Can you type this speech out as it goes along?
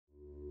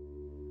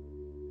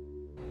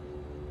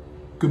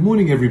Good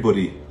morning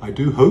everybody. I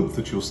do hope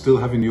that you're still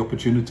having the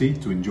opportunity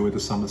to enjoy the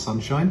summer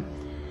sunshine,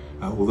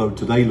 although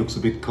today looks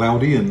a bit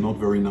cloudy and not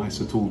very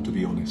nice at all, to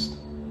be honest.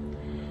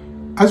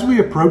 As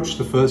we approach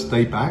the first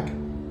day back,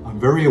 I'm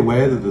very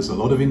aware that there's a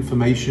lot of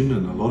information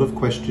and a lot of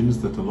questions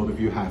that a lot of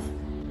you have.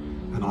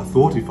 And I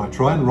thought if I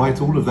try and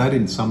write all of that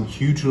in some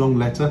huge long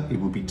letter, it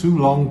would be too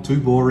long, too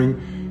boring,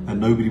 and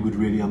nobody would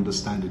really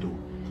understand it all.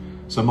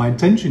 So my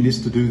intention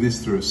is to do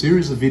this through a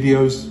series of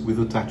videos with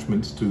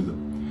attachments to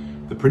them.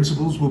 The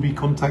principals will be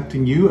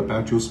contacting you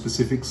about your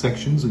specific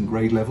sections and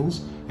grade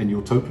levels, and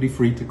you're totally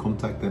free to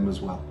contact them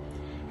as well.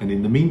 And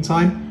in the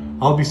meantime,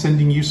 I'll be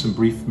sending you some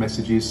brief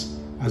messages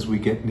as we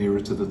get nearer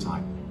to the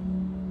time.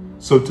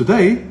 So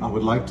today, I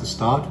would like to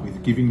start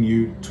with giving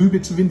you two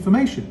bits of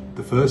information.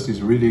 The first is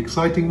a really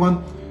exciting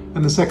one,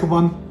 and the second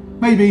one,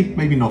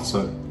 maybe not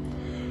so.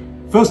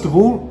 First of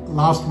all,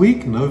 last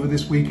week and over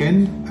this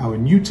weekend, our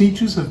new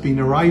teachers have been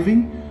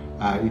arriving.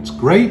 It's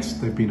great.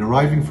 They've been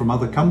arriving from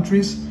other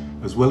countries,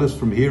 as well as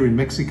from here in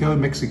Mexico,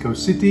 Mexico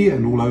City,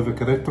 and all over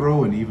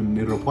Querétaro and even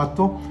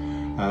Irapuato.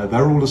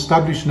 They're all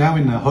established now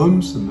in their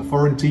homes, and the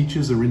foreign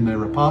teachers are in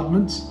their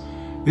apartments.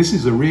 This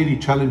is a really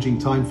challenging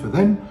time for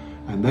them,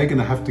 and they're going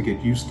to have to get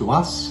used to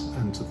us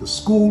and to the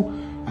school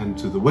and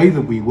to the way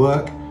that we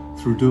work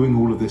through doing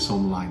all of this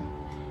online.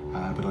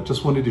 But I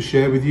just wanted to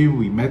share with you,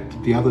 we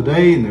met the other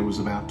day and there was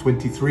about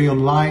 23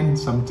 online,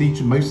 some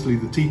teachers, mostly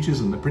the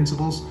teachers and the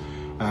principals.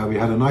 We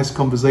had a nice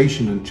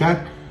conversation and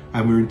chat,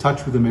 and we're in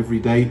touch with them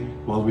every day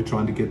while we're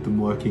trying to get them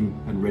working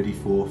and ready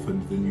for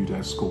the new day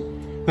of school.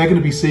 They're going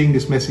to be seeing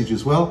this message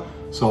as well,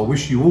 so I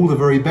wish you all the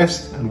very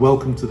best and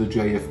welcome to the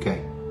JFK.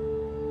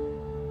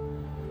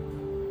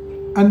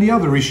 And the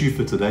other issue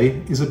for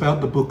today is about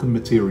the book and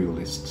material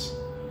lists.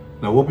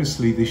 Now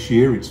obviously this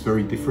year it's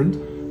very different,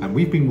 and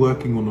we've been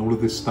working on all of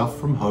this stuff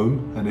from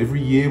home, and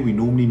every year we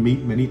normally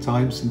meet many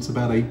times since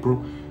about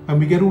April, and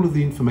we get all of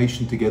the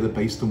information together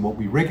based on what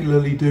we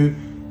regularly do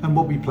and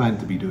what we plan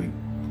to be doing.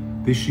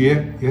 This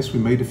year, yes, we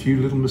made a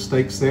few little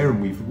mistakes there,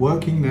 and we're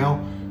working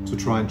now to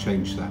try and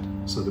change that.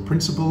 So the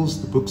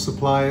principals, the book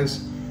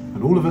suppliers,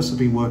 and all of us have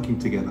been working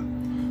together.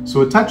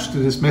 So attached to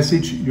this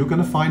message, you're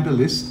going to find a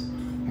list,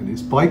 and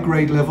it's by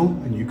grade level,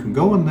 and you can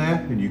go on there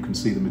and you can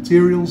see the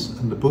materials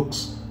and the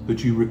books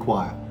that you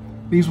require.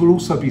 These will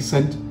also be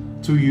sent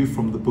to you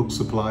from the book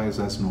suppliers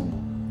as normal.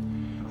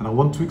 And I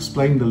want to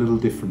explain the little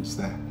difference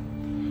there.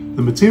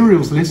 The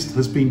materials list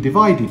has been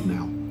divided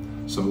now.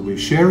 So we're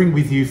sharing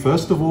with you,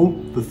 first of all,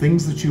 the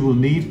things that you will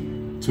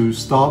need to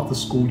start the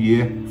school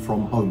year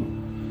from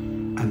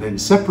home. And then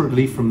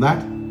separately from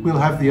that, we'll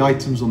have the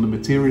items on the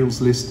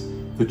materials list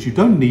that you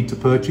don't need to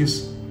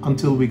purchase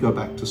until we go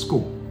back to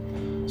school.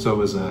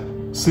 So as a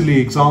silly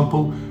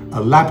example,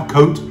 a lab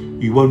coat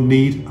you won't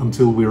need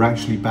until we're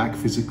actually back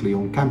physically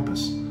on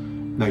campus.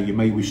 Now you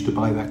may wish to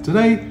buy that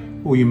today,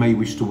 or you may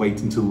wish to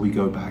wait until we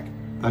go back.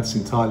 That's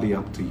entirely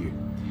up to you.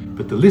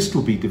 But the list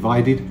will be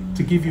divided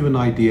to give you an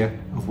idea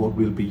of what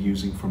we'll be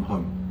using from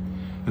home.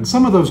 And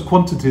some of those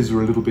quantities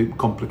are a little bit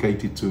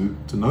complicated to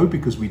know,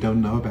 because we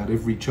don't know about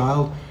every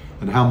child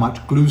and how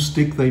much glue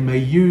stick they may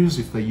use,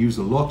 if they use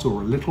a lot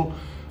or a little.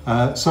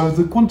 So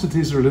the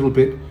quantities are a little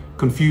bit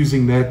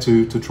confusing there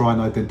to try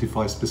and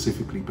identify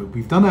specifically. But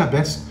we've done our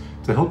best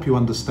to help you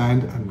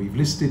understand, and we've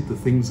listed the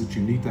things that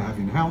you need to have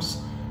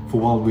in-house for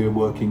while we're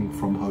working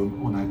from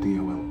home on our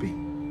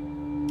DOLB.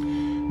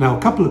 Now,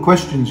 a couple of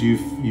questions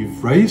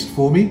you've raised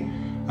for me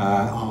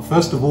are,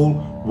 first of all,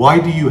 why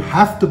do you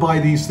have to buy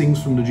these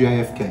things from the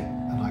JFK?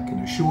 And I can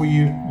assure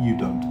you, you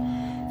don't.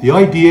 The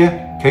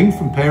idea came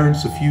from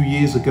parents a few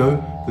years ago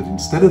that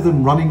instead of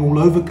them running all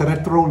over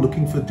Querétaro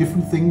looking for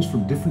different things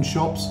from different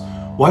shops,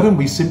 why don't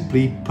we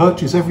simply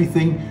purchase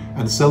everything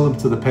and sell them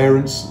to the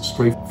parents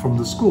straight from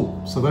the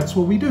school? So that's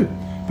what we do.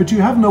 But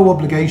you have no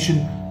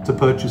obligation to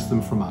purchase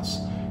them from us.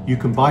 You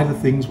can buy the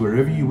things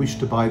wherever you wish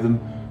to buy them,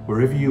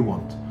 wherever you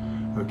want.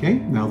 Okay,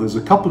 now there's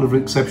a couple of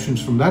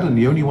exceptions from that, and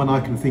the only one I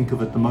can think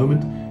of at the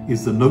moment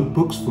is the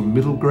notebooks for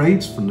middle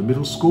grades from the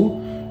middle school.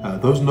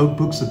 Those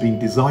notebooks have been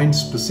designed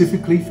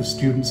specifically for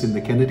students in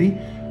the Kennedy,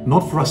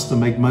 not for us to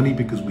make money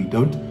because we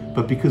don't,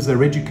 but because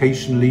they're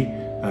educationally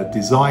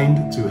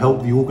designed to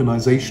help the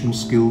organizational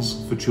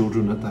skills for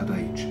children at that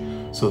age.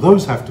 So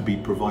those have to be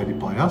provided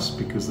by us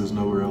because there's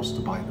nowhere else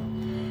to buy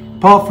them.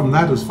 Apart from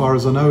that, as far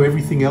as I know,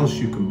 everything else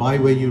you can buy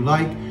where you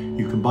like.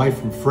 You can buy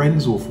from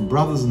friends or from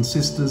brothers and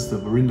sisters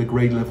that were in the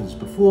grade levels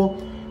before,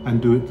 and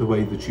do it the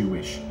way that you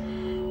wish.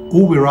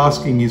 All we're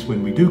asking is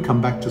when we do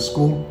come back to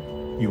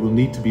school, you will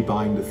need to be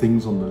buying the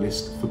things on the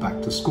list for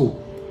back to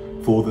school,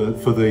 for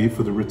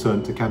the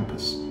return to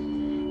campus.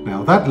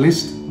 Now that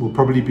list will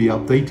probably be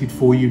updated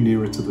for you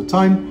nearer to the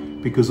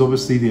time, because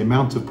obviously the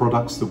amount of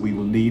products that we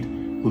will need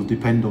will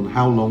depend on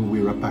how long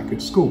we're back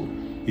at school.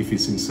 If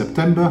it's in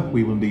September,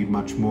 we will need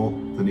much more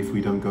than if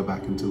we don't go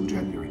back until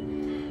January.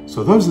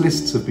 So those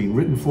lists have been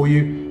written for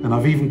you, and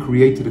I've even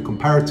created a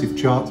comparative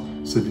chart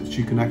so that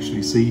you can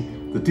actually see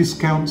the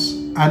discounts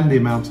and the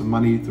amount of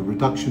money, the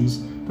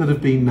reductions that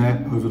have been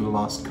there over the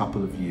last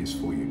couple of years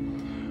for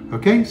you.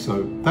 Okay,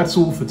 so that's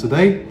all for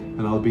today,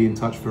 and I'll be in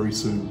touch very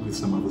soon with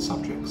some other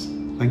subjects.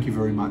 Thank you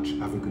very much.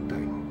 Have a good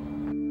day.